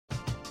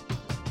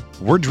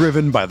We're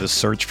driven by the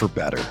search for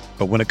better.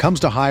 But when it comes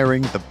to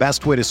hiring, the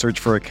best way to search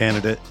for a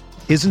candidate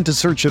isn't to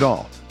search at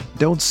all.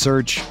 Don't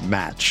search,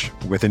 match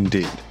with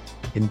Indeed.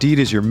 Indeed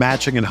is your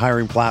matching and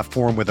hiring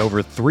platform with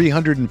over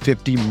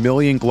 350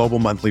 million global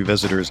monthly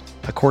visitors,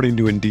 according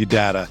to Indeed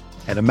data,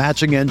 and a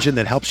matching engine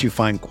that helps you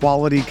find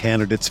quality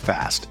candidates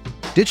fast.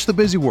 Ditch the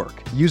busy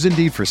work. Use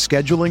Indeed for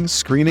scheduling,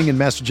 screening, and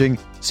messaging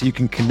so you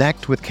can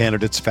connect with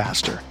candidates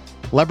faster.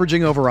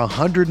 Leveraging over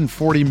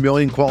 140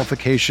 million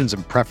qualifications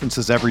and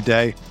preferences every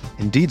day,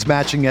 Indeed's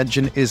matching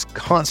engine is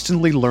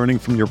constantly learning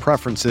from your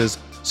preferences,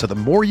 so the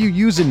more you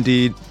use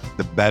Indeed,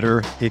 the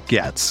better it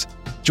gets.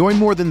 Join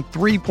more than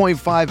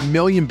 3.5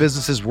 million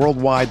businesses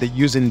worldwide that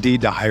use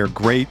Indeed to hire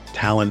great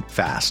talent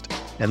fast.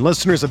 And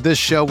listeners of this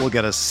show will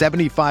get a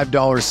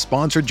 $75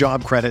 sponsored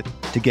job credit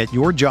to get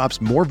your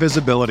jobs more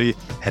visibility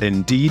at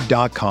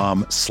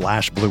Indeed.com/Blue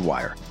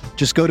Wire.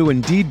 Just go to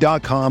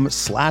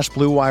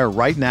Indeed.com/Blue Wire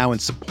right now and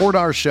support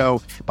our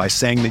show by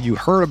saying that you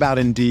heard about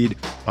Indeed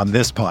on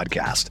this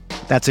podcast.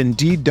 That's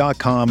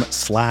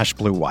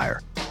Indeed.com/Blue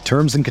Wire.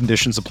 Terms and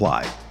conditions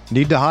apply.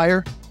 Need to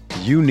hire?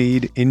 You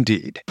need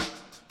Indeed.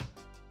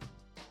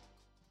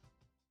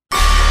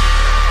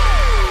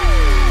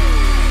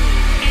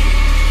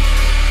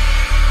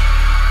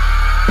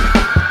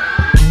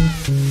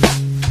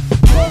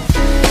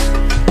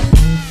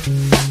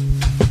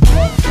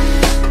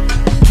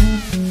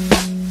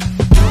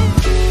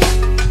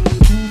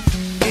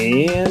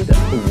 And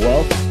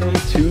welcome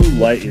to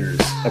Light Years.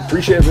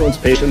 Appreciate everyone's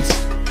patience,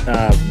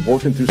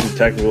 working through some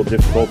technical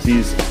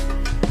difficulties.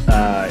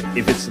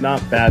 If it's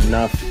not bad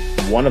enough,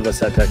 one of us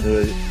had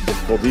technical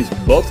difficulties,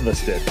 both of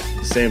us did at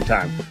the same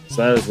time. So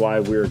that is why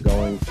we're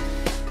going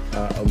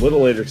a little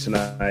later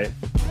tonight.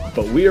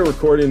 But we are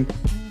recording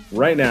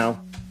right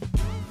now.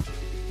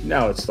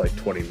 Now it's like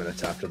 20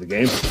 minutes after the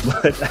game,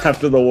 but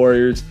after the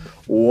Warriors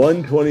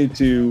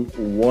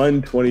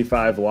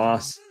 122-125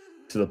 loss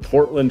to the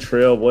Portland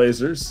Trail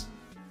Blazers.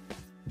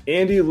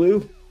 Andy,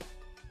 Lou,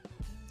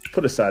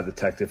 put aside the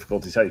tech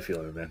difficulties. How you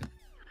feeling, man?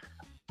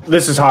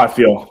 This is how I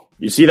feel.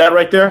 You see that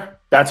right there?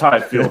 That's how I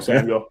feel,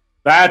 Samuel.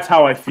 That's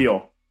how I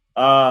feel.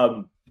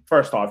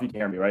 First off, you can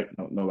hear me, right?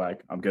 No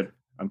lag. I'm good.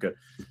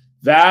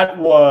 That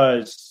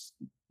was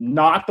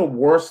not the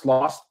worst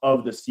loss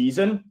of the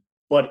season,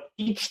 but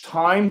each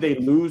time they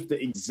lose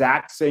the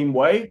exact same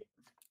way,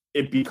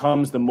 it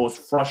becomes the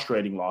most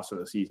frustrating loss of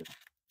the season.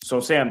 So,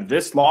 Sam,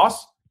 this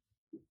loss,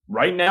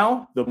 right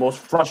now, the most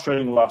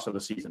frustrating loss of the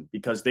season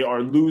because they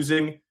are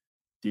losing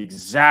the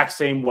exact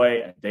same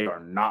way and they are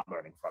not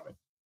learning from it.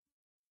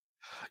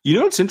 You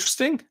know what's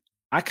interesting?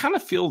 I kind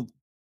of feel,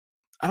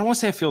 I don't want to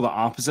say I feel the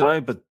opposite way,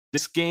 but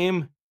this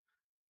game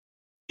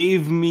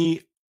gave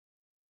me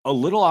a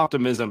little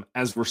optimism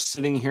as we're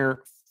sitting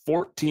here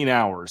 14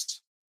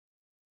 hours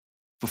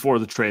before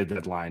the trade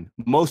deadline.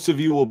 Most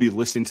of you will be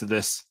listening to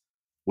this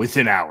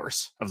within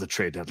hours of the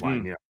trade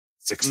deadline,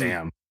 6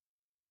 a.m.,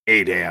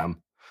 8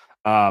 a.m.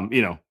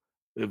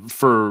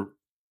 For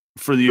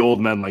the old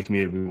men like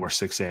me, it'd be more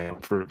 6 a.m.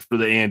 For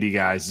the Andy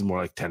guys, it's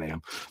more like 10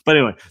 a.m. But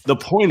anyway, the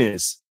point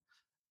is,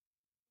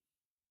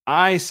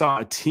 I saw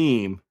a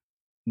team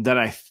that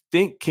I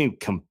think can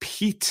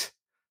compete,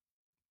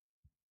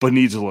 but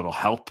needs a little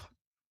help.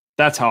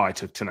 That's how I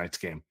took tonight's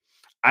game.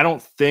 I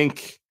don't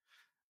think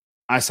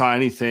I saw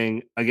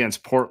anything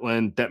against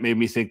Portland that made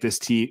me think this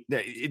team.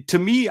 To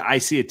me, I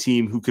see a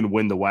team who can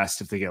win the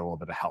West if they get a little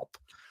bit of help.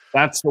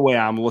 That's the way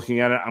I'm looking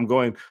at it. I'm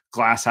going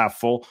glass half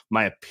full.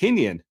 My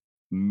opinion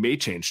may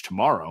change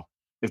tomorrow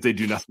if they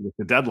do nothing with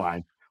the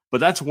deadline, but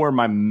that's where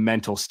my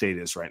mental state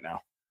is right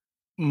now.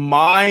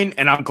 Mine,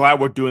 and I'm glad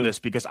we're doing this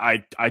because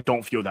I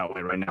don't feel that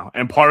way right now.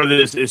 And part of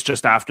this is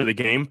just after the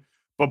game,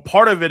 but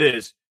part of it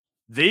is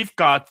they've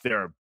got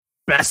their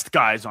best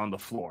guys on the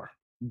floor.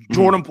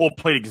 Jordan Poole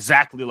played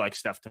exactly like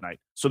Steph tonight.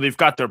 So they've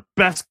got their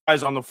best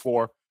guys on the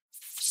floor.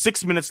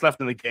 6 minutes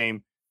left in the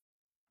game.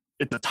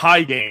 It's a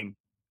tie game.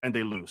 And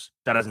they lose.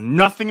 That has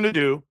nothing to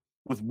do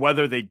with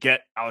whether they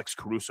get Alex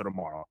Caruso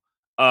tomorrow.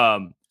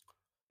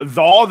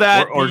 All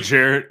that or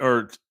Jared,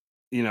 or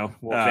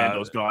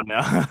Vando's gone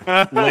now.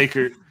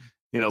 Laker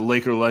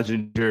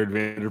legend Jared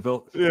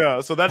Vanderbilt. Yeah,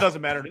 so that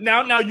doesn't matter.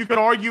 Now you could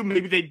argue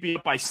maybe they'd be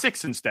up by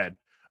 6 instead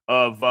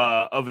of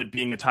it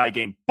being a tie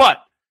game.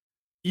 But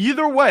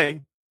either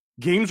way,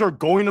 games are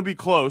going to be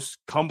close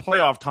come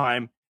playoff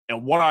time.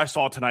 And what I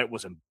saw tonight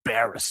was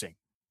embarrassing.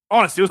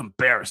 Honestly, it was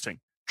embarrassing.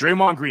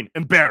 Draymond Green,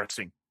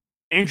 embarrassing.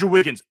 Andrew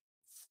Wiggins,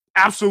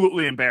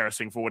 absolutely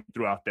embarrassing for what he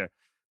threw out there.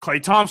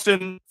 Klay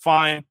Thompson,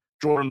 fine.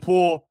 Jordan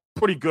Poole,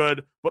 pretty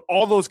good. But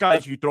all those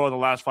guys you throw in the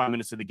last 5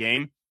 minutes of the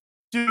game,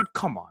 dude,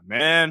 come on,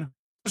 man.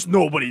 There's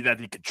nobody that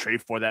they could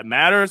trade for that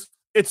matters.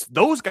 It's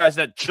those guys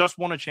that just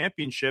won a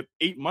championship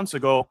 8 months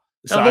ago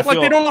that look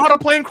like they don't know how to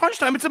play in crunch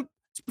time. It's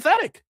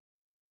pathetic.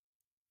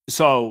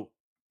 So,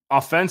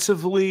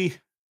 offensively,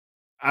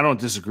 I don't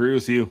disagree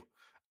with you.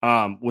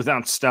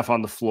 Without Steph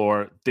on the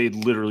floor, they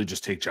literally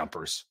just take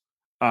jumpers.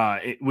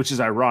 Which is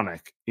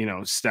ironic.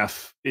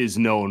 Steph is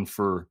known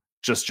for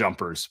just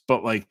jumpers,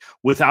 but like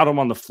without him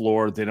on the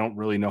floor, they don't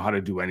really know how to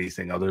do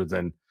anything other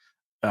than,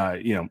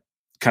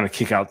 kind of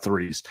kick out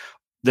threes.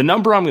 The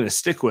number I'm going to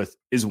stick with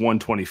is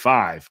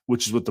 125,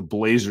 which is what the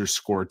Blazers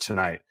scored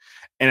tonight.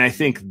 And I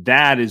think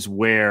that is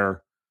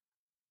where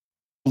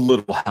a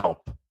little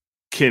help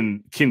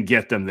can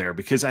get them there,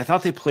 because I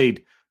thought they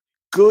played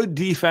good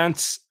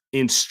defense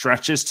in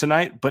stretches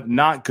tonight, but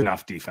not good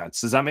enough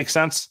defense. Does that make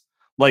sense?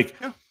 Like,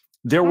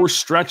 there were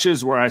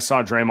stretches where I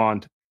saw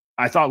Draymond.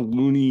 I thought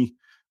Looney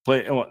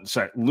play. Oh,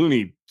 sorry,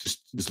 Looney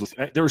just.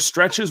 There were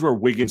stretches where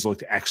Wiggins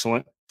looked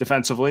excellent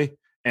defensively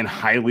and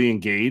highly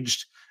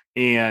engaged.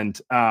 And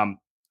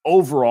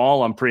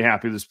overall, I'm pretty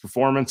happy with this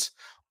performance.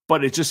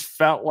 But it just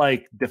felt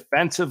like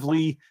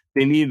defensively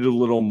they needed a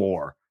little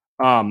more.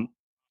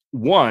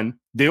 One,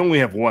 they only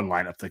have one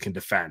lineup that can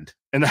defend,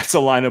 and that's a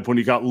lineup when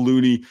you got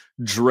Looney,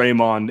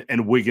 Draymond,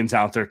 and Wiggins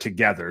out there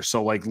together.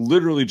 So, like,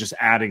 literally just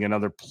adding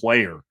another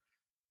player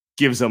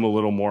gives them a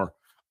little more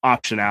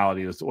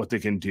optionality with what they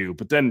can do.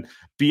 But then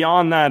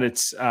beyond that,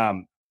 it's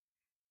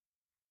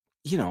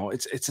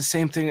it's the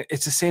same thing.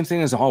 It's the same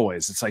thing as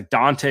always. It's like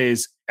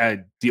Dante's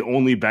the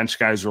only bench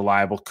guy is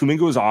reliable.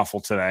 Kuminga was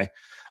awful today.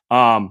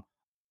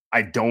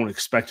 I don't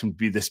expect him to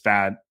be this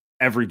bad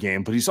every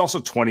game, but he's also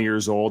 20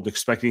 years old.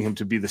 Expecting him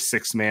to be the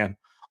sixth man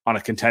on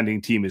a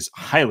contending team is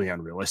highly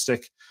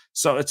unrealistic.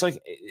 So it's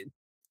like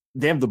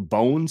they have the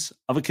bones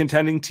of a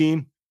contending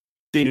team.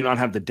 They do not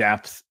have the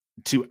depth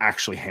to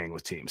actually hang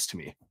with teams, to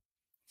me.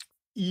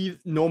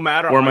 No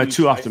matter, or am I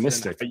too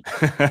optimistic?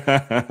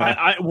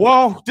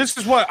 Well, this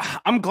is what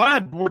I'm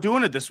glad we're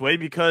doing it this way,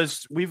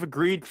 because we've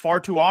agreed far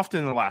too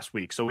often in the last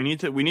week. So we need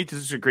to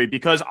disagree,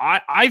 because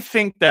I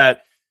think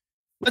that,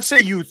 let's say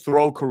you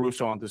throw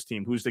Caruso on this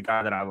team, who's the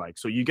guy that I like.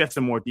 So you get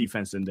some more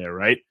defense in there,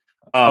 right?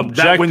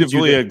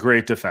 Objectively a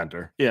great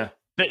defender. Yeah.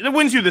 That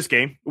wins you this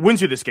game.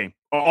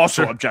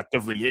 Also,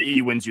 objectively,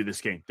 he wins you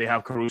this game. They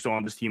have Caruso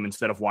on this team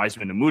instead of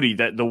Wiseman and Moody.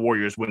 That the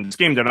Warriors win this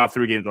game. They're not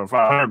 3 games over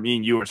 500. Me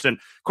and you are sitting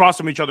across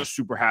from each other,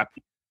 super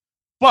happy.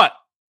 But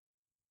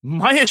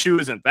my issue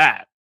isn't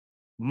that.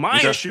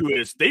 My issue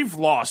is they've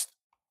lost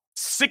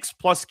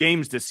 6+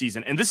 games this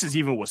season, and this is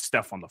even with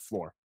Steph on the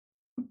floor.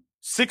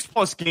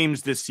 6+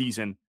 games this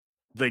season,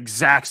 the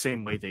exact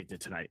same way they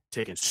did tonight,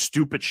 taking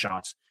stupid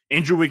shots.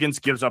 Andrew Wiggins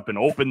gives up an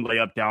open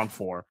layup down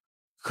 4.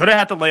 Could have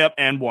had the layup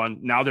and 1.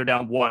 Now they're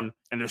down 1,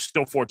 and there's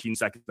still 14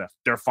 seconds left.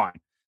 They're fine.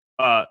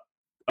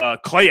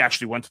 Clay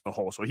actually went to the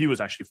hole, so he was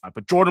actually fine.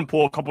 But Jordan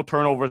Poole, a couple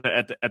turnovers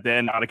at the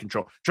end, out of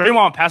control.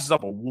 Draymond passes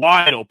up a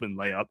wide open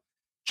layup.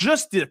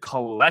 Just the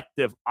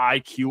collective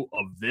IQ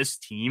of this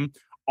team,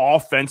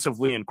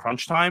 offensively in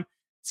crunch time,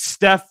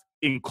 Steph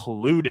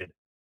included,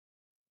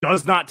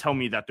 does not tell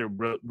me that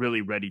they're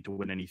really ready to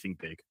win anything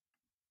big,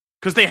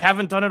 because they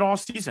haven't done it all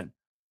season.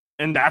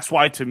 And that's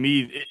why, to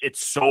me,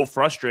 it's so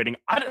frustrating.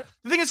 The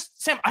thing is,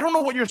 Sam, I don't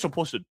know what you're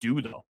supposed to do,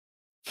 though.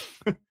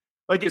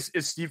 Like, is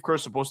Steve Kerr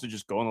supposed to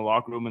just go in the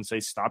locker room and say,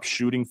 stop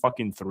shooting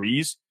fucking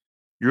threes?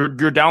 You're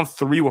down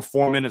 3 with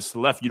 4 minutes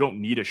left. You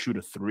don't need to shoot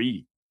a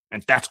 3.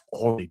 And that's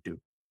all they do.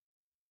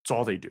 That's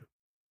all they do.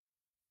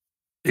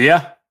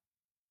 Yeah.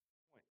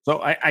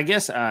 So I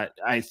guess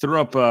I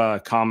threw up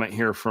a comment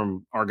here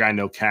from our guy,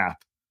 No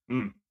Cap.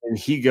 And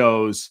he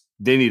goes,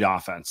 they need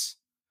offense.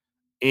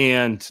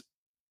 And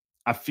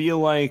I feel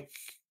like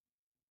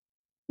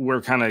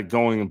we're kind of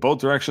going in both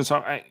directions. So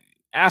I'm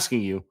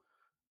asking you,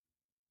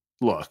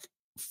 look,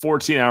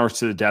 14 hours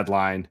to the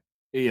deadline,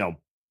 it'll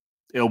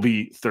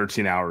be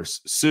 13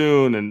 hours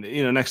soon. And,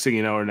 next thing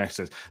you know,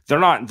 they're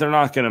not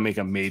going to make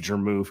a major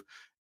move.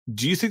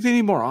 Do you think they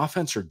need more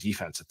offense or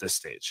defense at this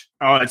stage?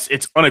 Oh,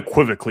 it's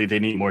unequivocally they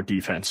need more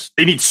defense.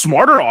 They need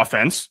smarter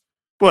offense.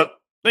 But,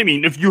 I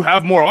mean, if you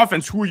have more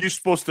offense, what are you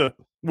supposed to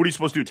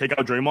do? Take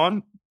out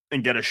Draymond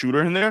and get a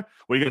shooter in there?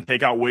 What are you going to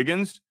take out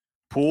Wiggins,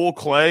 Poole,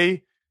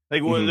 Clay?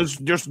 Like,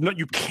 there's no,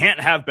 you can't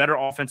have better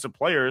offensive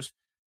players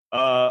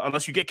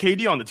unless you get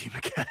KD on the team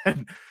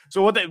again.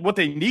 So what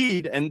they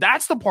need, and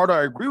that's the part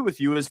I agree with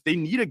you, is they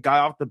need a guy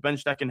off the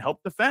bench that can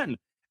help defend.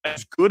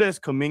 As good as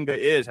Kuminga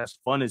is, as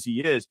fun as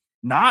he is,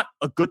 not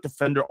a good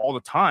defender all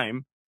the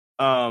time.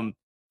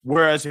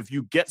 Whereas if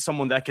you get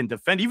someone that can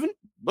defend, even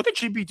look at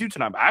GP2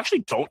 tonight. I actually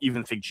don't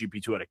even think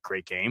GP2 had a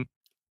great game.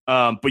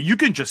 But you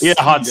can just He had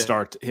a hot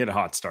start.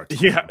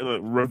 Yeah,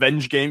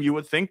 revenge game, you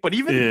would think. But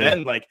even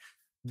then, like,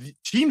 the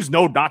teams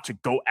know not to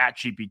go at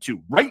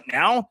GP2. Right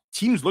now,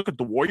 teams look at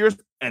the Warriors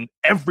and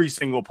every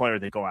single player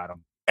they go at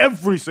them.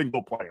 Every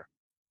single player.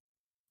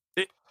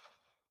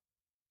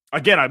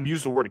 Again, I've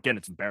used the word again.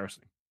 It's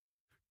embarrassing.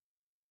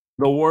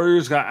 The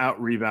Warriors got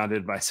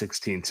out-rebounded by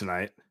 16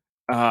 tonight.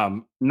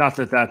 Not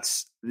that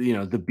that's,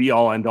 the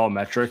be-all, end-all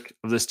metric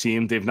of this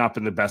team. They've not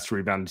been the best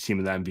rebounded team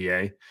in the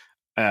NBA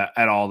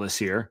at all this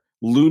year.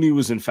 Looney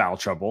was in foul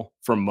trouble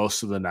for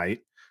most of the night.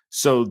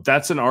 So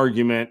that's an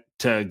argument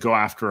to go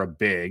after a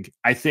big.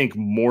 I think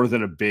more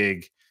than a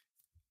big,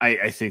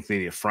 I think they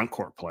need a front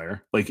court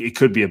player. Like, it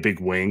could be a big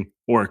wing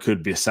or it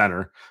could be a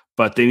center,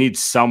 but they need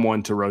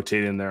someone to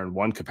rotate in there in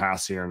one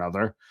capacity or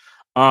another.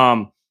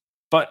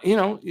 But,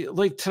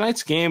 like,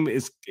 tonight's game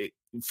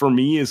for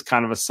me is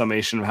kind of a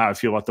summation of how I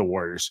feel about the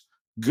Warriors.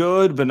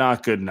 Good, but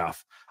not good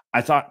enough.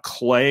 I thought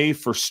Clay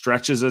for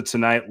stretches of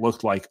tonight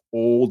looked like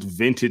old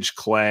vintage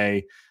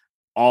Clay,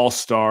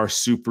 all-star,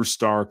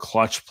 superstar,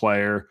 clutch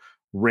player,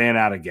 ran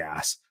out of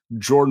gas.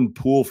 Jordan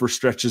Poole for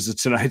stretches of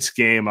tonight's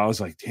game, I was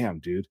like, damn,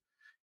 dude.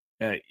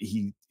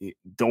 The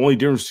only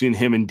difference between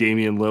him and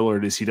Damian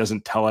Lillard is he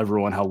doesn't tell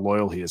everyone how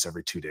loyal he is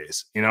every 2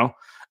 days,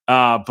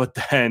 but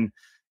then,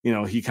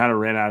 he kind of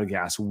ran out of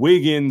gas.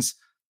 Wiggins,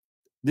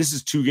 this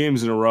is 2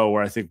 games in a row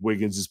where I think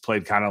Wiggins has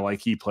played kind of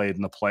like he played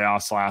in the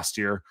playoffs last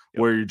year,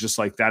 where you're just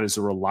like, that is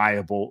a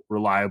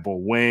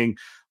reliable wing.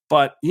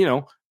 But,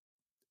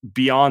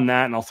 beyond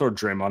that, and I'll throw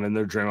Draymond in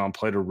there. Draymond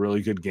played a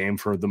really good game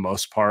for the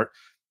most part.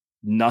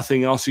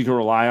 Nothing else you can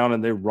rely on,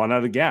 and they run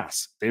out of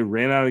gas. They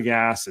ran out of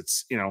gas.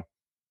 It's,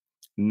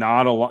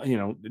 not a lot.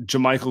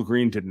 JaMychal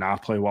Green did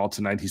not play well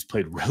tonight. He's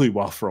played really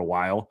well for a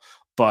while,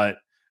 but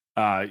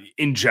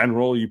in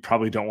general, you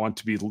probably don't want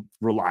to be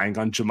relying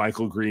on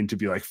JaMychal Green to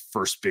be like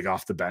first big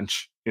off the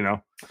bench,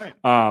 Right.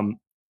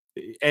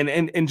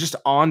 And just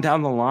on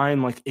down the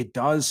line, like it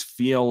does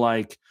feel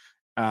like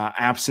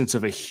absence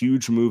of a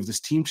huge move. This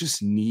team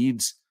just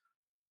needs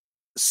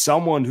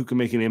someone who can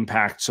make an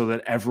impact so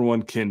that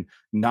everyone can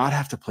not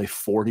have to play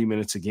 40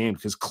 minutes a game,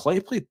 because Clay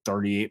played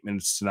 38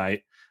 minutes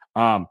tonight.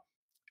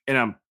 And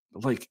I'm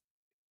like,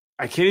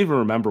 I can't even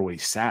remember what he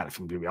sat, if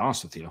I'm going to be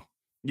honest with you.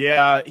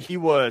 Yeah, he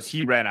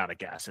ran out of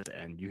gas at the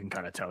end. You can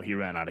kind of tell he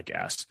ran out of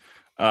gas.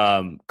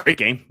 Great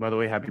game, by the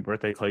way. Happy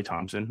birthday, Klay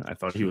Thompson. I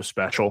thought he was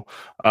special.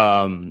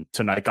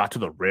 Tonight got to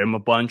the rim a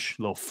bunch,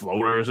 little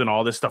floaters and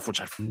all this stuff,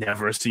 which I've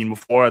never seen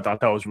before. I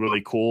thought that was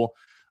really cool.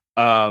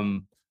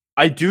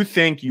 I do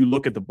think you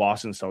look at the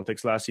Boston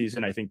Celtics last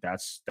season, I think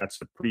that's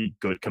a pretty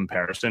good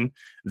comparison.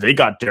 They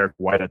got Derek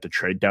White at the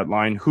trade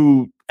deadline,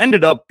 who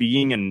ended up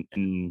being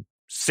in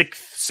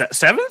 6th,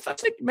 7th, I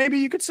think maybe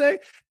you could say.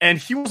 And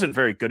he wasn't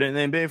very good in the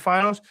NBA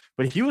Finals,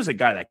 but he was the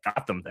guy that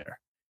got them there.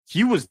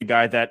 He was the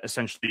guy that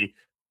essentially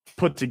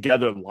put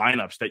together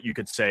lineups that you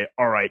could say,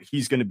 all right,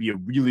 he's going to be a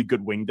really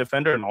good wing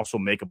defender and also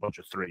make a bunch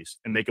of threes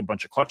and make a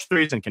bunch of clutch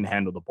threes and can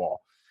handle the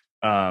ball.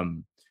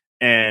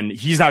 And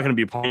he's not going to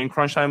be playing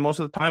crunch time most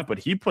of the time, but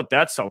he put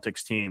that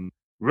Celtics team,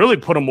 really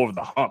put them over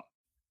the hump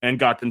and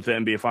got them to the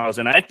NBA Finals.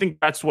 And I think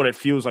that's what it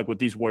feels like with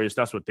these Warriors.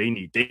 That's what they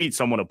need. They need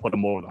someone to put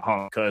them over the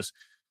hump, because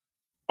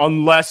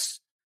unless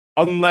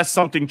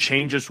something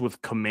changes with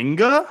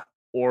Kuminga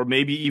or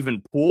maybe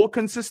even Poole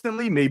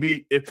consistently,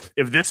 maybe if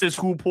this is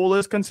who Poole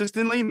is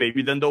consistently,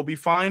 maybe then they'll be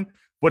fine.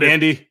 But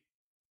Andy.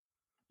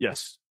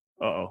 Yes.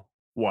 Uh-oh.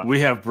 What?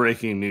 We have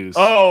breaking news.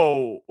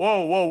 Oh,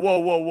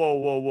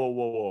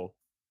 whoa.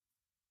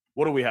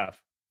 What do we have?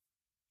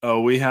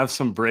 Oh, we have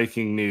some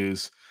breaking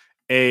news.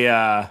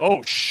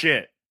 Oh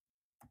shit.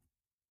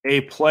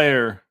 A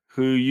player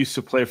who used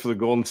to play for the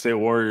Golden State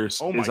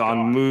Warriors is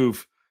on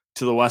move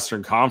to the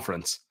Western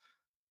Conference.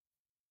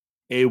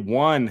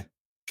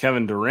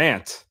 Kevin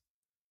Durant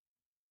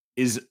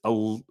is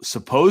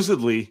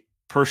supposedly,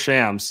 per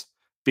Shams,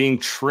 being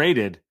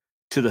traded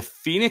to the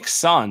Phoenix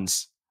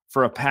Suns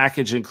for a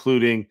package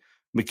including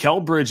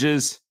Mikal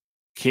Bridges,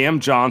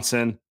 Cam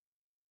Johnson,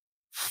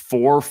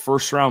 4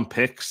 first-round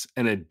picks,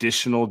 and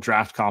additional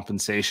draft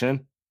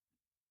compensation.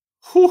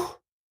 Whew.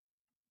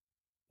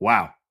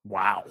 Wow.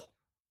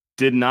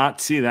 Did not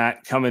see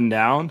that coming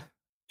down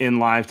in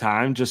live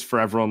time. Just for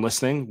everyone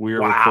listening, we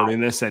are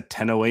recording this at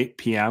 10:08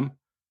 p.m.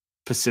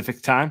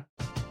 Pacific time.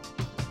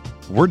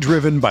 We're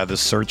driven by the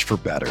search for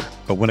better.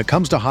 But when it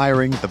comes to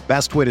hiring, the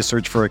best way to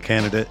search for a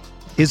candidate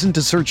isn't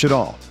to search at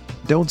all.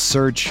 Don't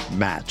search,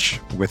 match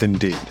with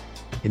Indeed.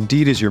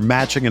 Indeed is your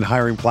matching and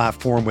hiring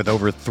platform with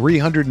over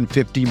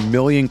 350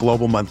 million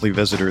global monthly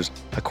visitors,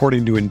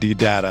 according to Indeed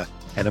data,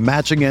 and a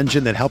matching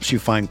engine that helps you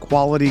find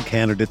quality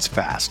candidates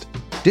fast.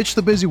 Ditch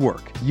the busy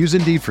work. Use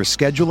Indeed for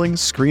scheduling,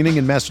 screening,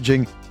 and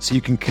messaging so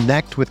you can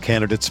connect with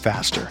candidates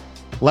faster.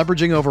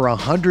 Leveraging over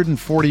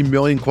 140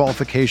 million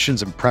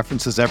qualifications and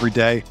preferences every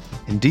day,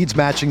 Indeed's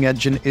matching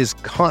engine is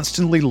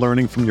constantly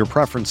learning from your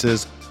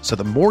preferences, so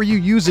the more you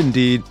use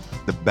Indeed,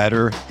 the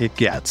better it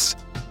gets.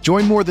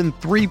 Join more than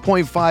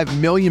 3.5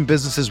 million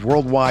businesses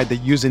worldwide that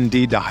use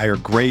Indeed to hire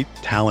great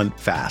talent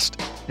fast.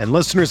 And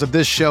listeners of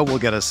this show will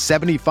get a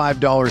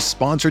 $75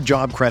 sponsored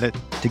job credit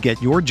to get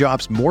your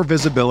jobs more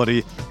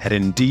visibility at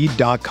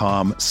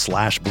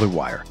Indeed.com/Blue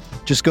Wire.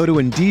 Just go to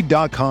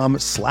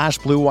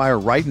Indeed.com/Blue Wire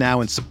right now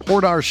and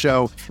support our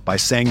show by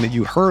saying that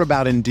you heard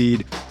about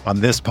Indeed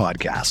on this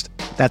podcast.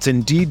 That's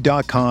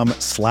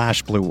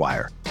Indeed.com/Blue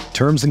Wire.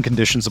 Terms and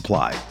conditions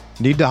apply.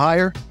 Need to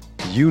hire?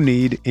 You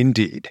need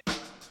Indeed.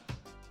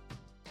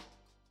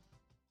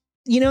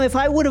 You know, if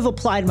I would have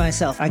applied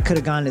myself, I could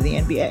have gone to the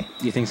NBA.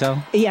 You think so?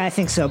 Yeah, I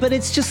think so. But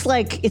it's just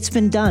like, it's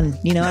been done.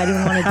 You know, I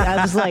didn't want to, I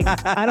was like,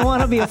 I don't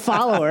want to be a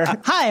follower.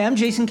 Hi, I'm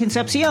Jason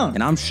Concepcion.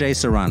 And I'm Shea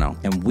Serrano.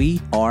 And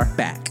we are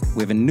back.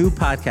 We have a new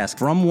podcast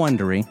from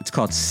Wondery. It's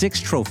called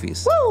 6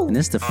 Trophies. Woo! And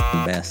it's the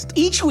best.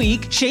 Each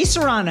week, Shea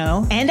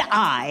Serrano and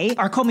I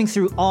are combing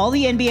through all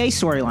the NBA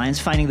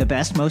storylines, finding the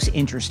best, most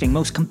interesting,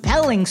 most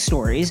compelling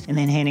stories, and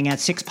then handing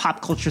out 6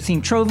 pop culture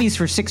themed trophies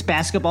for 6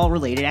 basketball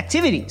related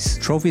activities.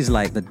 Trophies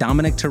like the dominant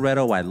Dominic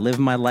Toretto I Live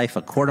My Life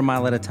a Quarter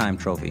Mile at a Time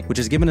trophy, which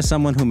is given to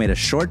someone who made a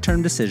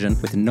short-term decision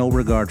with no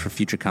regard for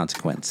future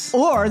consequence.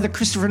 Or the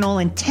Christopher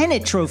Nolan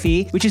Tenet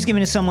trophy, which is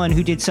given to someone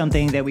who did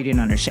something that we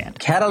didn't understand.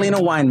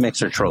 Catalina Wine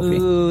Mixer trophy.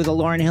 Ooh, the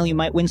Lauryn Hill You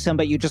Might Win Some,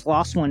 but you just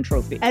lost one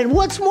trophy. And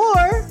what's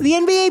more, the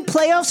NBA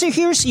playoffs are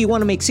here, so you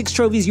want to make Six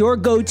Trophies your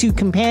go-to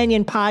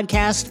companion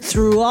podcast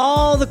through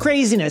all the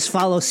craziness.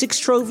 Follow Six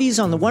Trophies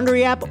on the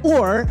Wondery app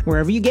or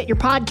wherever you get your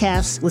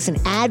podcasts. Listen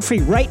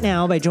ad-free right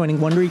now by joining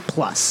Wondery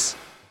Plus.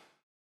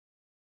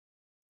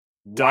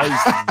 Does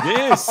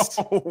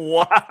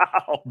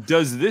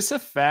this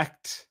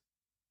affect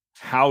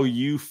how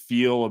you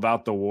feel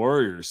about the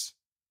Warriors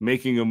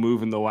making a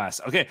move in the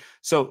West? Okay,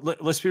 so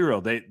let's be real.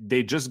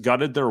 They just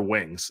gutted their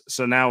wings.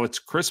 So now it's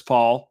Chris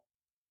Paul,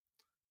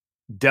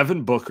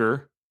 Devin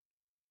Booker,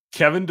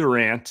 Kevin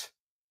Durant,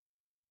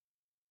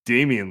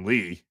 Damian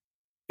Lee,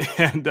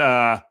 and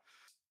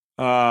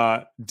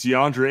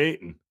DeAndre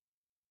Ayton.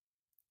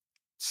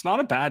 It's not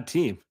a bad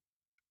team.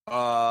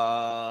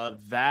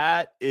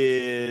 That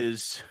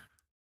is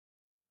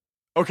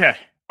okay.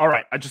 All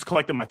right. I just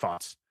collected my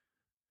thoughts.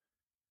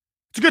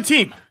 It's a good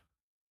team.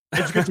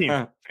 It's a good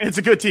team. It's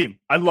a good team.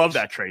 I love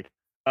that trade.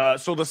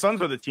 So the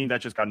Suns are the team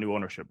that just got new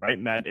ownership, right?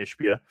 Matt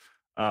Ishbia.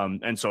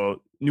 And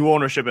so new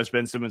ownership, as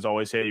Ben Simmons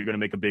always say, you're going to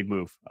make a big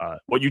move.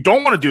 What you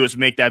don't want to do is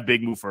make that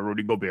big move for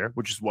Rudy Gobert,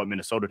 which is what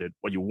Minnesota did.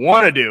 What you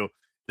want to do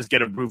is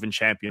get a proven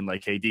champion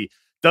like KD.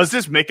 Does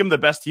this make him the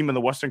best team in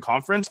the Western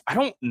Conference? I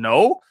don't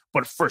know,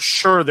 but for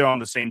sure they're on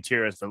the same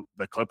tier as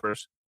the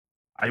Clippers.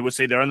 I would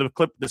say they're on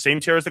the same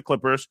tier as the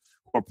Clippers,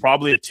 or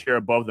probably a tier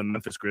above the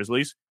Memphis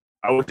Grizzlies.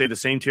 I would say the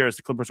same tier as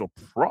the Clippers will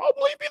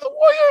probably be the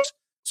Warriors.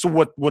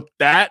 So would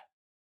that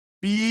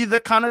be the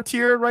kind of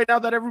tier right now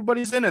that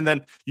everybody's in? And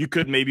then you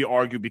could maybe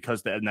argue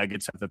because the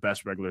Nuggets have the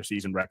best regular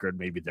season record,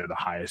 maybe they're the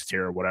highest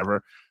tier or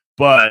whatever.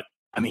 But,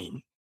 I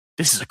mean,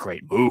 this is a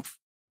great move.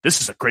 They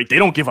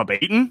don't give up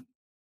Ayton.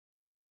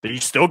 They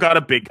still got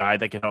a big guy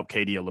that can help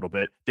KD a little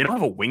bit. They don't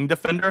have a wing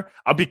defender.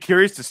 I'll be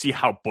curious to see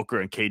how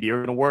Booker and KD are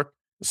going to work,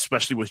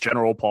 especially with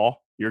General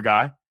Paul, your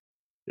guy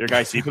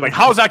CP. Like,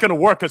 how is that going to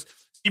work? Because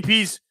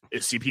is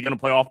CP going to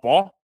play off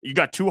ball? You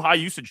got two high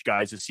usage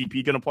guys. Is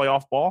CP going to play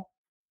off ball?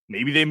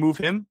 Maybe they move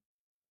him.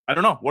 I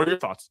don't know. What are your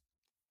thoughts?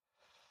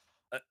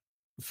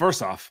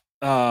 First off,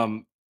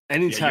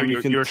 anytime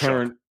you're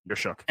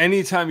shook.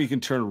 Anytime you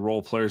can turn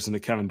role players into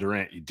Kevin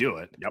Durant, you do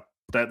it. Yep.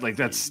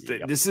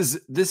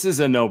 This is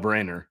a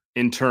no-brainer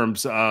in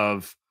terms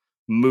of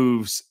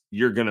moves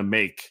you're going to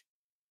make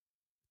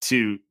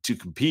to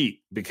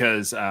compete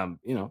because he's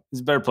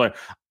a better player.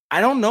 I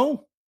don't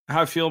know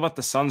how I feel about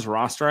the Suns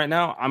roster right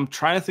now. I'm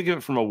trying to think of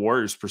it from a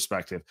Warriors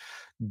perspective.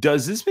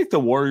 Does this make the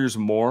Warriors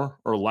more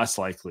or less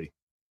likely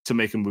to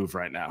make a move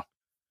right now?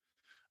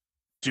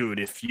 Dude,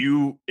 if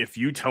you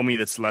tell me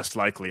that's less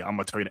likely, I'm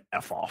gonna tell you to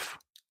F off.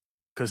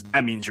 Because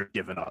that means you're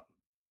giving up.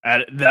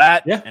 At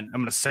that, yeah. And I'm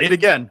gonna say it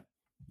again,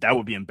 that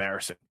would be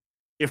embarrassing.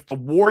 If the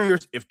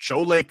Warriors, if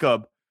Joe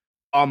Lacob,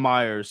 Bob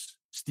Myers,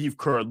 Steve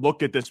Kerr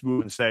look at this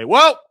move and say,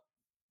 well,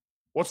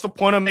 what's the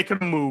point of making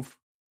a move?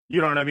 You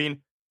know what I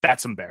mean?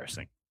 That's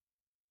embarrassing.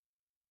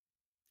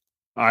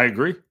 I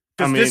agree.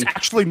 Because this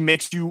actually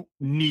makes you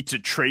need to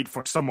trade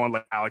for someone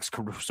like Alex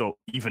Caruso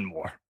even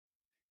more.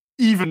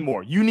 Even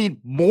more. You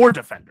need more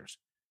defenders.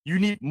 You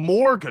need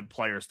more good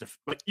players.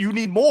 You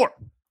need more.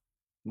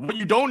 What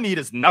you don't need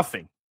is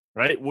nothing,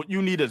 right? What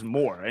you need is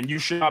more. And you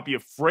should not be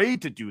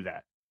afraid to do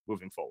that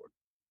moving forward.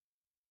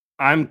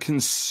 I'm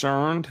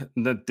concerned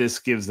that this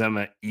gives them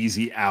an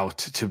easy out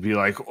to be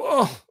like, we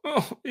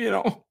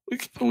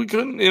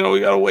couldn't, we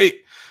got to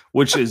wait.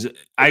 Which is,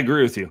 I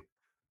agree with you.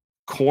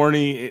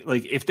 Corny,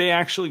 like if they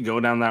actually go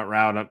down that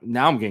route,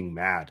 now I'm getting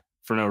mad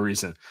for no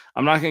reason.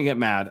 I'm not going to get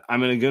mad.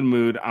 I'm in a good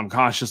mood. I'm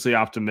cautiously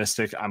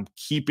optimistic. I'm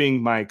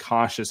keeping my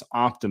cautious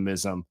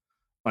optimism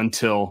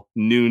until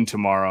noon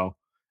tomorrow,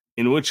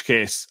 in which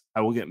case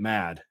I will get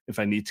mad if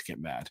I need to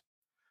get mad.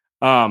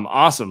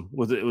 Awesome.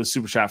 It was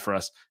super chat for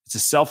us. It's a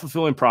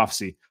self-fulfilling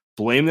prophecy.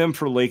 Blame them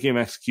for late game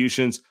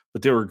executions,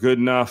 but they were good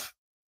enough.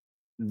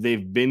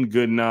 They've been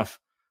good enough.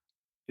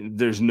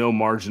 There's no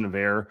margin of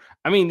error.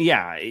 I mean,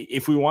 yeah,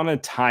 if we want to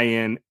tie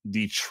in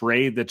the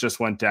trade that just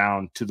went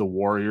down to the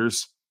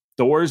Warriors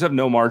have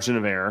no margin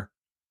of error.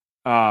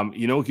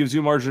 What gives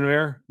you a margin of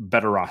error?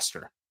 Better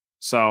roster.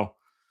 So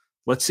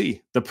let's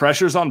see. The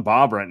pressure's on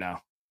Bob right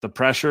now. The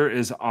pressure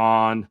is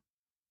on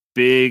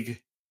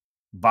big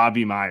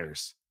Bobby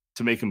Myers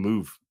to make a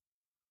move.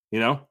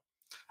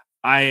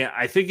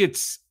 I think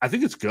it's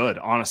good,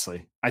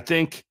 honestly. I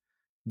think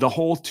the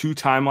whole 2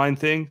 timeline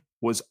thing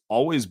was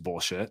always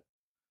bullshit.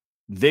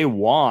 They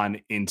won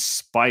in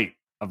spite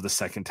of the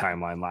second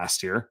timeline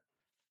last year.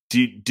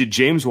 Did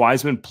James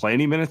Wiseman play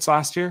any minutes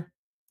last year?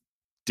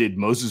 Did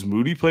Moses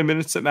Moody play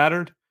minutes that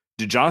mattered?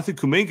 Did Jonathan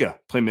Kuminga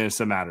play minutes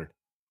that mattered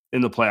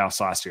in the playoffs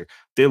last year?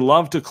 They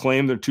love to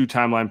claim their 2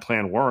 timeline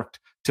plan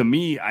worked. To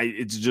me,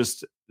 it's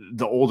just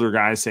the older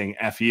guys saying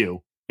F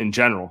you in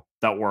general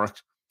that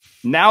worked.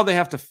 Now they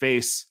have to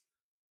face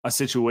a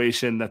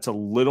situation that's a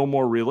little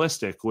more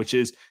realistic, which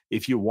is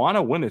if you want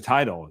to win a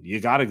title, you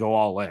got to go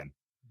all in.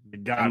 You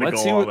gotta go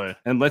all in.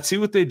 And let's see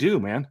what they do,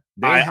 man.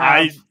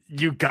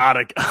 You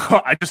gotta.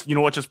 You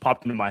know what just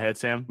popped into my head,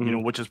 Sam? Mm-hmm. You know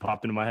what just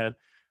popped into my head?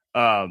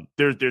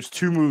 There's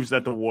two moves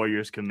that the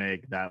Warriors can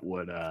make that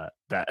would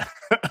that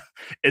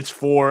it's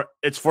for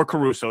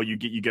Caruso. You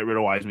get rid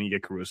of Wiseman, you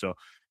get Caruso,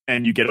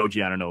 and you get OG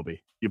Anunoby.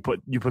 You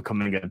put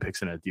Kuminga and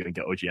Pixon at the and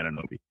get OG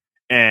Anunoby,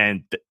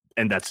 and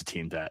that's a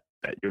team that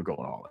you're going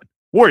all in.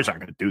 Warriors aren't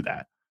going to do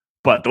that,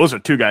 but those are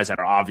two guys that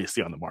are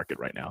obviously on the market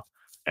right now,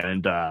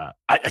 and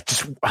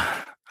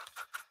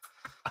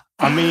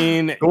I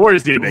mean, the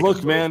Warriors need to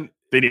look, man.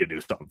 They need to do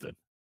something.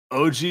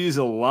 OG is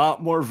a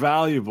lot more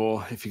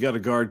valuable if you got to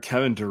guard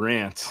Kevin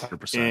Durant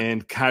 100%.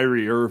 and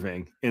Kyrie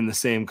Irving in the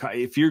same.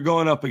 If you're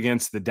going up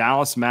against the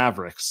Dallas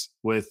Mavericks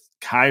with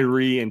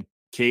Kyrie and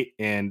Kate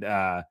and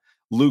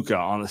Luka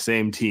on the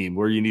same team,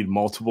 where you need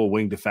multiple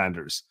wing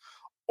defenders,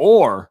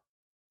 or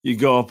you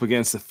go up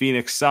against the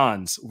Phoenix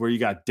Suns where you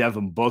got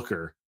Devin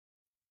Booker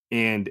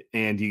and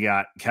you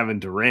got Kevin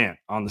Durant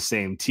on the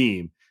same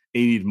team,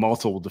 and you need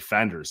multiple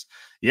defenders.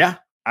 Yeah,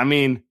 I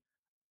mean,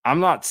 I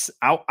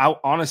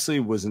honestly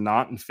was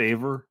not in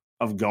favor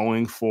of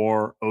going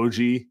for OG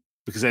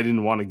because I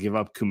didn't want to give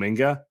up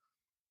Kuminga.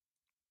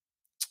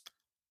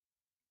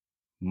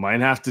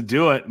 Might have to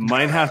do it.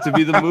 Might have to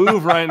be the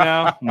move right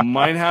now.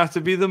 Might have to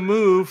be the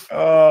move.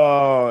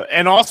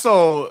 And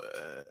also,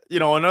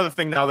 another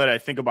thing now that I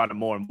think about it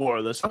more and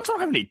more, the Suns don't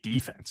have any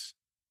defense.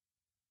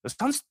 The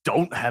Suns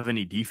don't have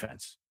any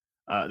defense.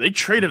 They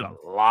traded a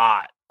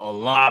lot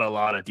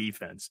of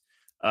defense.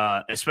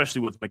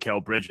 Especially with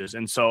Mikal Bridges.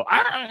 And so,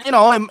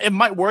 it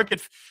might work.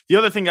 If the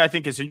other thing I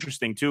think is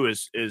interesting too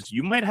is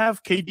you might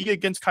have KD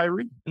against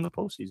Kyrie in the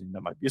postseason.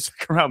 That might be a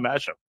second round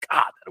matchup.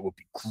 God, that would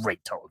be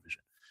great television.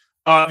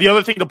 The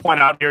other thing to point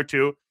out here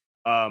too,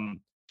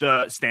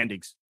 the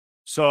standings.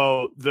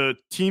 So the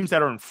teams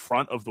that are in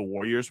front of the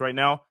Warriors right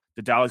now,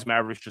 the Dallas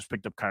Mavericks just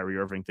picked up Kyrie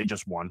Irving. They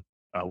just won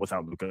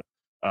without Luka.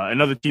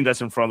 Another team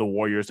that's in front of the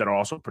Warriors that are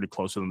also pretty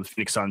close to them, the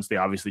Phoenix Suns, they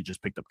obviously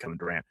just picked up Kevin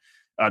Durant.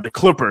 The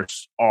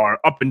Clippers are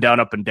up and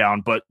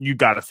down, but you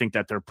got to think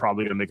that they're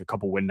probably going to make a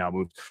couple win now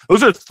moves.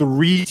 Those are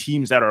three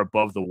teams that are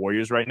above the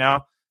Warriors right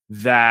now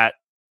that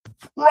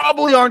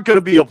probably aren't going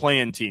to be a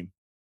play-in team.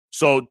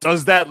 So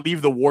does that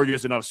leave the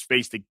Warriors enough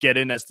space to get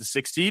in as the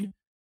 6th seed?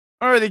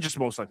 Or are they just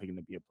most likely going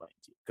to be a play-in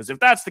team? Because if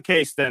that's the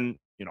case, then,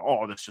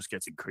 all this just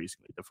gets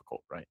increasingly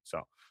difficult, right?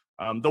 So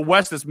the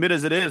West, as mid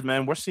as it is,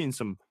 man, we're seeing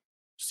some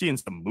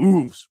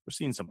moves. We're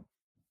seeing some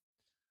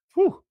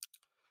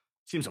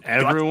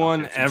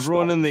everyone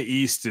in the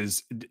East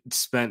is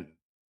spent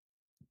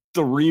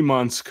 3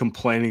 months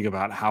complaining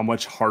about how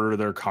much harder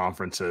their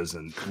conference is,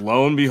 and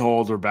lo and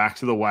behold, we're back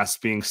to the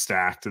West being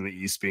stacked and the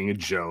East being a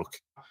joke.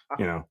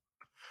 And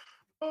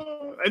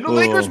the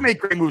Lakers made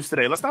great moves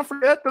today. Let's not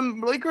forget the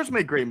Lakers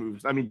made great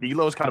moves. I mean,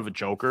 D'Lo is kind of a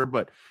joker,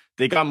 but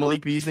they got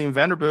Malik Beasley and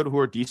Vanderbilt, who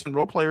are decent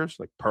role players,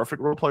 like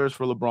perfect role players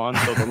for LeBron.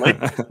 So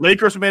the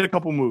Lakers made a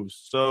couple moves.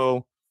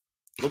 So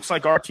looks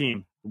like our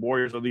team, the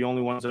Warriors, are the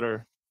only ones that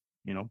are.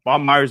 Bob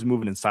Myers is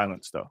moving in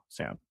silence, though,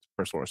 Sam,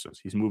 per sources.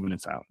 He's moving in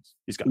silence.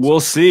 We'll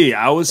see.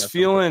 I was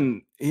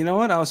feeling,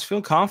 I was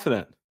feeling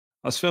confident.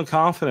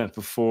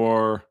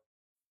 Before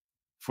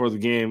the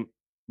game,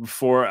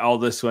 before all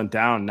this went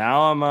down.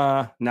 Now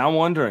I'm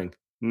wondering.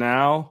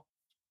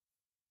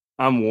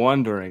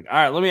 All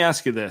right, let me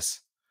ask you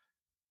this.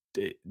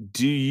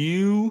 Do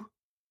you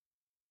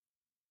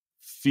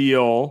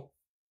feel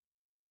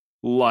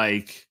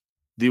like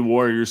the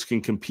Warriors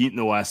can compete in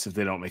the West if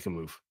they don't make a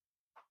move?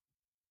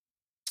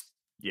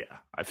 Yeah,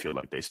 I feel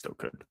like they still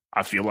could.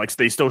 I feel like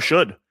they still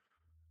should.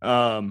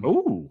 I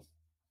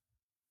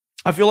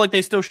feel like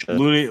they still should.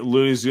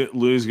 Looney's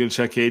gonna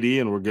check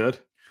KD and we're good.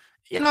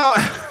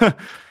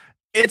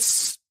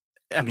 It's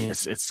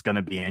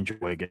gonna be Andrew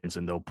Wiggins,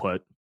 and they'll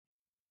put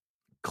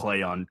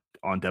Clay on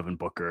Devin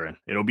Booker, and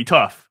it'll be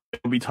tough.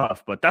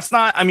 But that's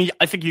not. I mean,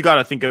 I think you got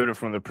to think of it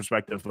from the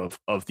perspective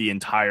of the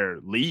entire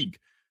league,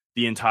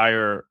 the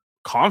entire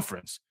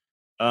conference.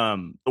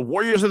 The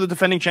Warriors are the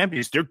defending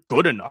champions. They're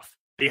good enough.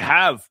 They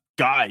have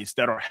guys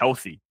that are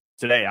healthy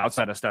today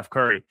outside of Steph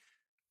Curry.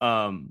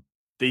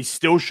 They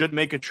still should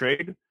make a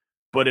trade,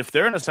 but if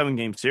they're in a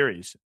 7-game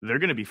series, they're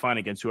going to be fine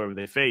against whoever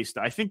they faced.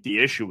 I think the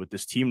issue with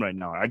this team right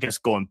now, I guess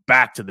going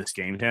back to this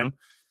game, Tim,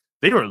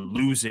 they are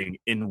losing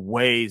in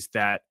ways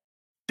that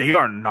they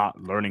are not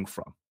learning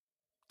from.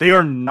 They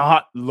are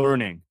not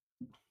learning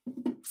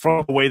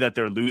from the way that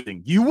they're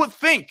losing. You would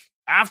think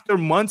after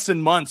months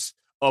and months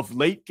of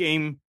late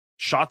game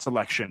shot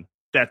selection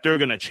that they're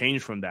going to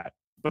change from that.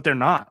 But they're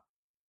not.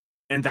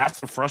 And that's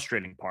the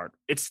frustrating part.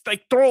 It's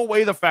like, throw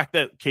away the fact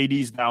that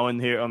KD's now in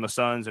here on the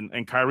Suns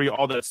and Kyrie,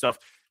 all that stuff.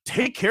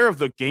 Take care of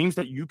the games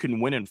that you can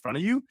win in front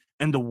of you.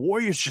 And the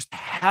Warriors just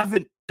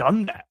haven't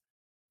done that.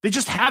 They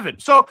just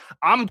haven't. So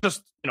I'm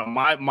just,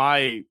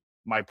 my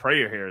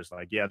prayer here is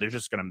like, yeah, they're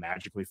just going to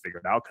magically figure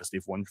it out because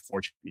they've won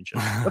 4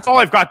 championships. That's all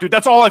I've got, dude.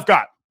 That's all I've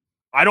got.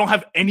 I don't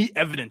have any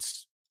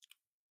evidence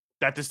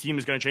that this team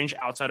is going to change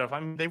outside of,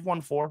 they've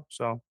won 4.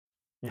 So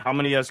How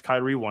many has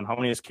Kyrie won? How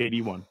many has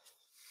KD won?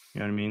 You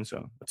know what I mean?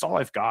 So that's all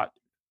I've got.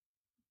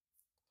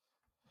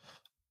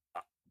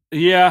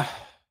 Yeah.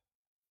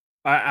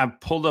 I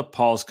pulled up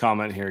Paul's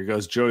comment here. He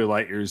goes, Joey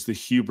Lightyear's the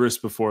hubris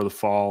before the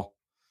fall.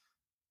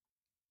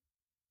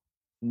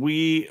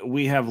 We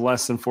have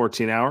less than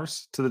 14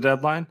 hours to the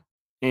deadline.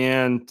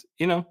 And,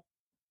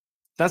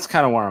 that's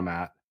kind of where I'm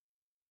at.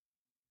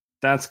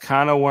 That's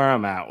kind of where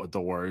I'm at with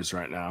the Warriors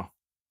right now.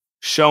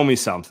 Show me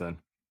something.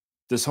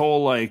 This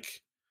whole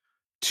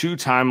 2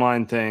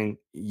 timeline thing,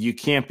 you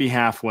can't be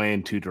halfway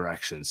in 2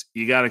 directions.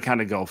 You got to kind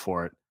of go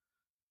for it.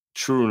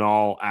 True in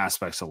all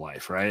aspects of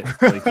life, right?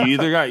 You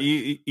either got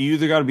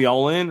to be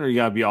all in or you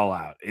got to be all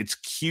out. It's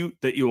cute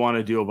that you want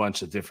to do a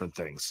bunch of different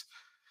things.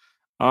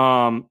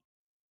 Yeah.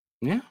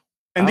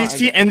 And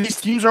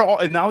these teams are all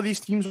in.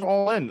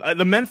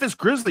 The Memphis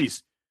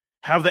Grizzlies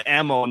have the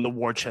ammo in the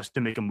war chest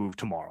to make a move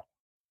tomorrow.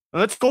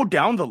 Let's go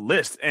down the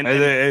list. And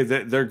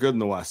they're good in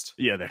the West.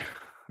 Yeah,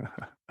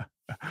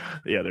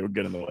 they were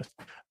good in the West.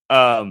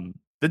 The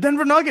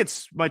Denver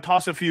Nuggets might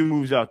toss a few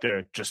moves out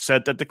there. Just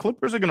said that the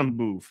Clippers are going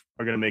to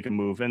make a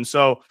move. And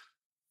so,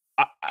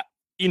 I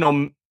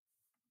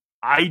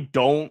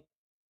don't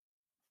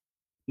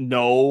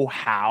know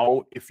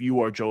how, if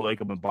you are Joe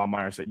Lacob and Bob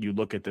Myers, that you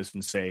look at this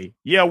and say,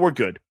 yeah, we're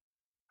good.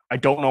 I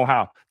don't know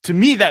how. To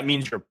me, that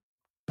means you're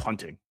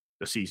punting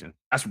the season.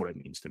 That's what it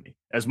means to me.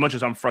 As much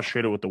as I'm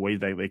frustrated with the way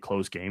they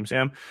close games,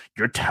 Sam,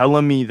 you're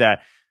telling me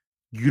that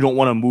you don't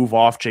want to move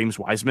off James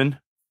Wiseman.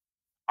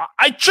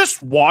 I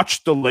just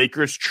watched the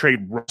Lakers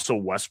trade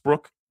Russell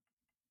Westbrook,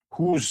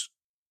 who's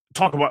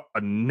talk about a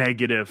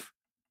negative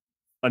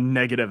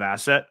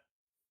asset,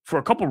 for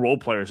a couple role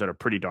players that are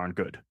pretty darn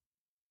good.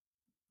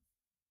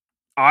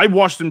 I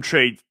watched them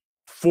trade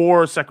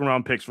 4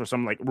 second-round picks for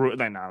some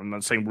I'm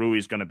not saying Rui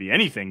is going to be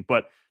anything,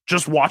 but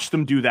just watch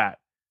them do that.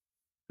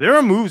 There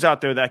are moves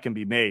out there that can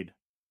be made,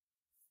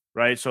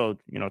 right? So,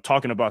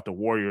 talking about the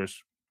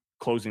Warriors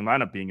closing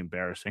lineup being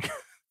embarrassing,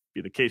 be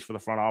the case for the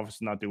front office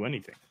to not do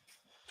anything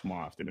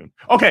tomorrow afternoon.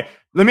 Okay,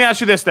 let me ask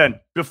you this then,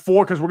 because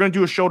we're going to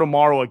do a show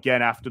tomorrow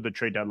again after the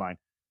trade deadline.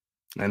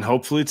 And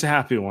hopefully it's a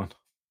happy one.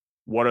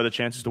 What are the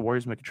chances the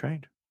Warriors make a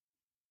trade?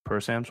 Per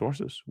Sam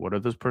sources, what are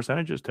the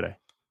percentages today?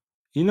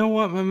 You know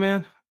what, my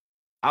man?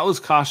 I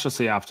was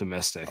cautiously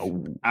optimistic.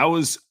 Oh. I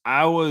was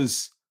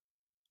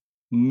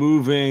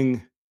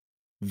moving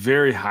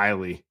very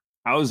highly.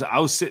 I was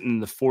sitting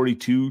in the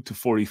 42 to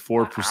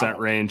 44%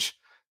 range,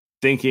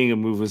 thinking a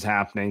move was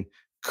happening.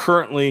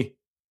 Currently,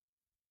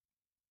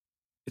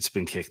 it's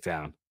been kicked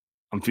down.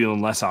 I'm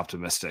feeling less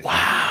optimistic.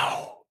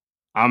 Wow.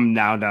 I'm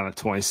now down at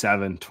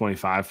 27,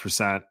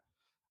 25%.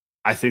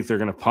 I think they're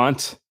going to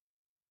punt.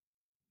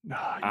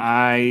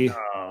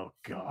 Oh,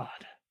 God.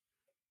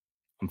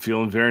 I'm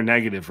feeling very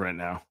negative right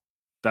now.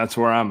 That's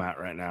where I'm at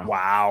right now.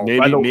 Wow.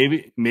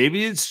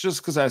 Maybe it's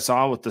just because I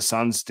saw what the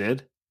Suns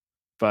did,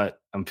 but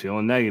I'm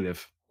feeling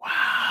negative.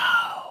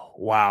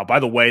 Wow. By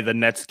the way, the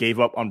Nets gave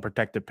up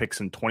unprotected picks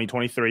in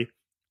 2023,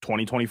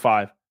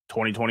 2025,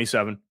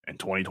 2027, and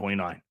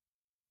 2029.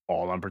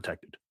 All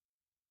unprotected.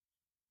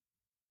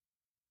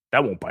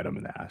 That won't bite them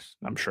in the ass.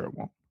 I'm sure it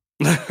won't.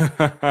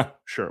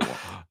 Sure it won't.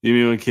 You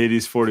mean when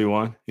KD's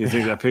 41? You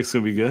think that pick's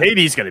going to be good?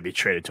 KD's going to be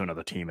traded to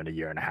another team in a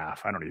year and a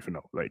half. I don't even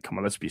know. Come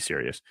on, let's be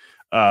serious.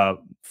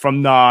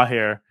 From Nah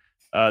here,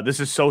 this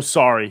is so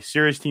sorry.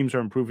 Serious teams are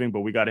improving,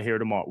 but we got to hear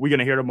tomorrow. We're going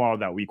to hear tomorrow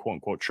that we quote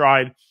unquote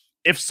tried.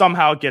 If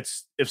somehow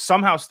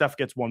Steph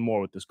gets one more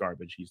with this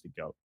garbage, he's the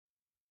GOAT.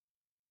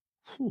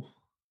 Whew.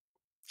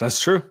 That's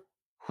true.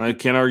 I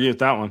can't argue with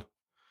that one.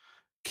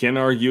 Can't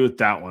argue with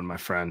that one, my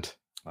friend.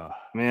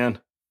 Man,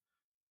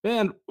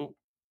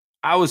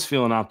 I was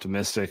feeling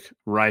optimistic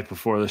right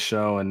before the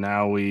show, and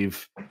now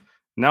we've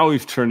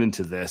turned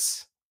into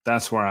this.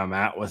 That's where I'm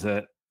at with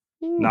it.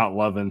 Not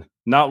loving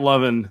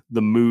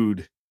the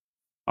mood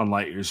on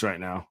Light Years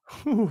right now.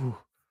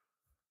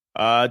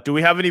 Do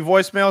we have any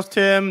voicemails,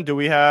 Tim? Do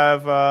we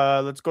have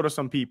let's go to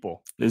some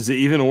people. Is it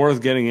even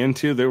worth getting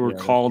into? They were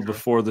called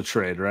before the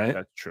trade, right?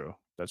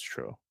 That's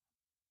true.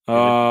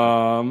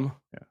 Yeah.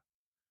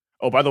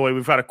 Oh, by the way,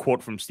 we've got a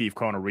quote from Steve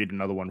Cohen. I'll read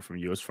another one from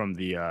you. It's from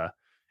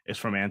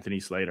Anthony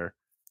Slater.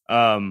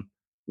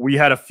 We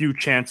had a few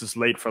chances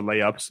late for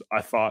layups.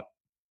 I thought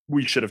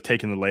we should have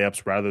taken the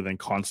layups rather than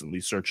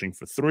constantly searching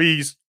for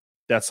threes.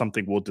 That's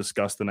something we'll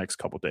discuss the next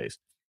couple days.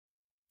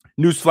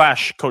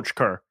 Newsflash, Coach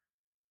Kerr.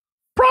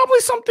 Probably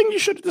something you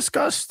should have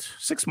discussed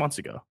 6 months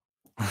ago,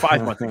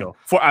 5 months ago.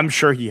 I'm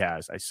sure he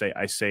has. I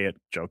say it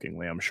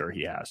jokingly. I'm sure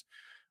he has.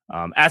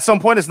 At some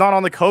point, it's not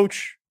on the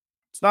coach.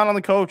 It's not on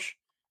the coach.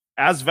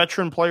 As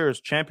veteran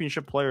players,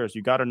 championship players,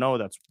 you got to know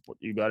that's what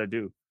you got to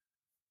do.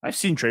 I've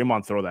seen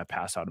Draymond throw that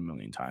pass out a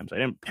million times. It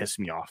didn't piss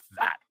me off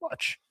that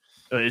much.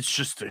 It's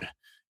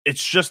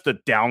just a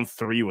down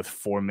 3 with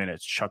 4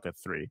 minutes, chuck a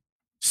 3.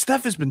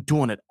 Steph has been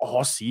doing it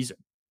all season.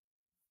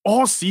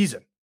 All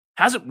season.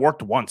 Hasn't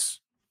worked once.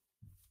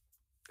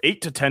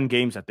 8 to 10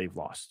 games that they've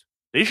lost.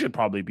 They should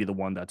probably be the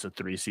one that's a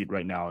 3 seed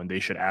right now, and they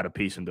should add a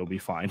piece and they'll be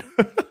fine.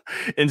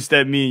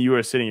 Instead, me and you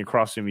are sitting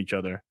across from each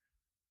other,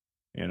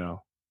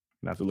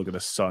 Gonna have to look at the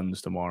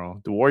Suns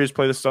tomorrow. The Warriors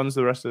play the Suns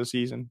the rest of the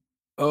season.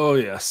 Oh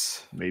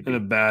yes, Maybe in a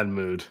bad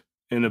mood.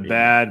 In a Maybe.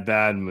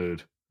 bad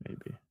mood.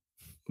 Maybe.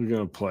 We're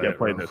gonna play. Yeah, it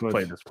play real this. quick.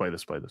 Play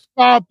this.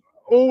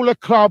 All the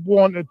club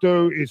want to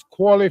do is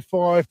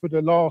qualify for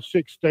the last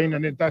 16,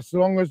 and as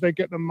long as they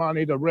get the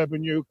money, the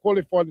revenue,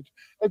 qualify.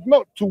 It's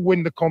not to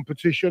win the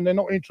competition. They're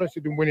not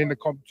interested in winning the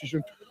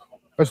competition.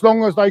 As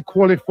long as they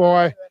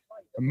qualify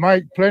and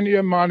make plenty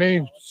of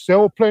money,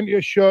 sell plenty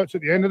of shirts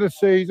at the end of the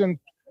season,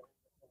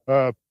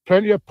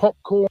 plenty of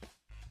popcorn.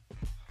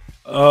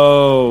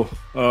 Oh,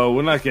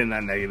 we're not getting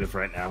that negative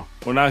right now.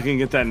 We're not going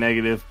to get that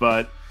negative,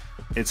 but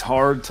it's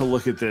hard to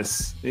look at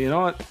this. You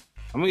know what?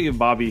 I'm going to give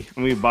Bobby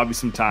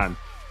some time.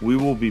 We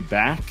will be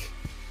back.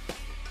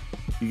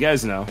 You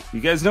guys know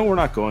we're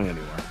not going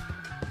anywhere.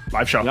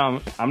 Live show.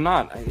 No, I'm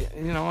not.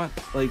 You know what?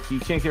 Like,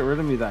 you can't get rid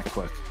of me that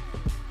quick.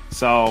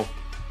 So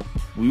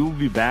we will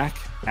be back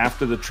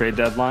after the trade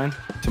deadline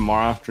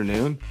tomorrow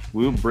afternoon.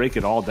 We will break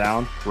it all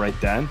down right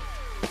then.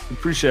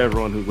 Appreciate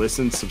everyone who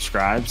listens,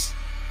 subscribes.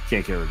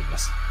 Can't get rid of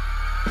us.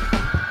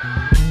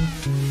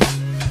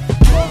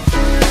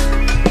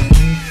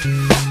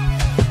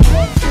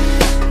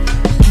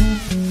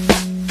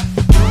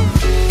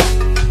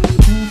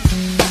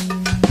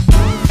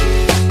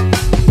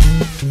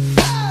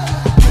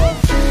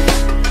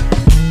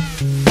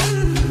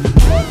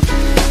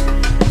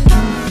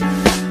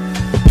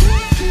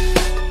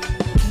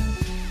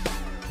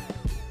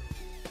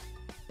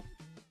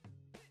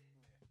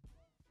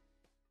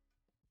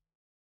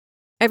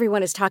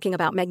 Everyone is talking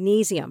about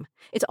magnesium.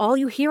 It's all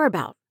you hear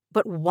about.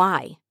 But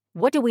why?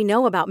 What do we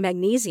know about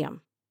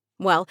magnesium?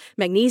 Well,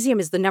 magnesium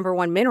is the number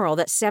one mineral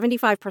that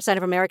 75%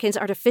 of Americans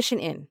are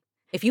deficient in.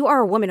 If you are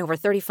a woman over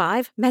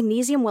 35,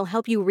 magnesium will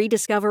help you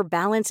rediscover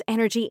balance,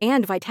 energy,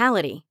 and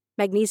vitality.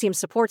 Magnesium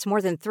supports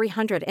more than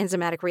 300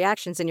 enzymatic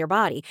reactions in your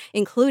body,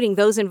 including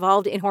those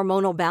involved in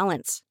hormonal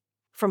balance.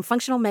 From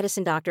functional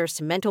medicine doctors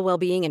to mental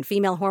well-being and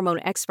female hormone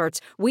experts,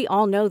 we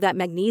all know that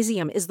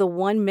magnesium is the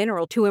one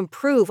mineral to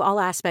improve all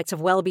aspects of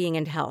well-being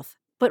and health.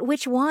 But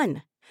which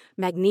one?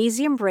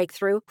 Magnesium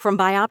Breakthrough from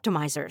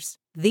Bioptimizers,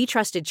 the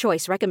trusted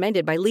choice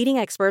recommended by leading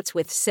experts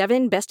with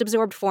 7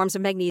 best-absorbed forms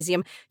of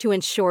magnesium to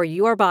ensure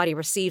your body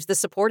receives the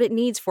support it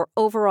needs for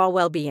overall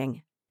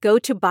well-being. Go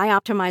to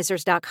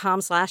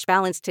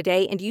bioptimizers.com/balance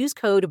today and use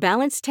code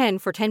BALANCE10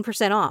 for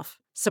 10% off.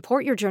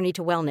 Support your journey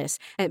to wellness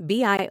at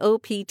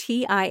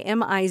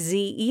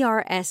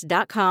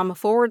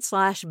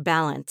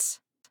bioptimizers.com/balance.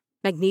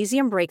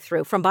 Magnesium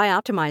Breakthrough from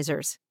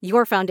Bioptimizers,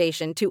 your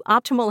foundation to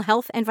optimal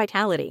health and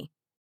vitality.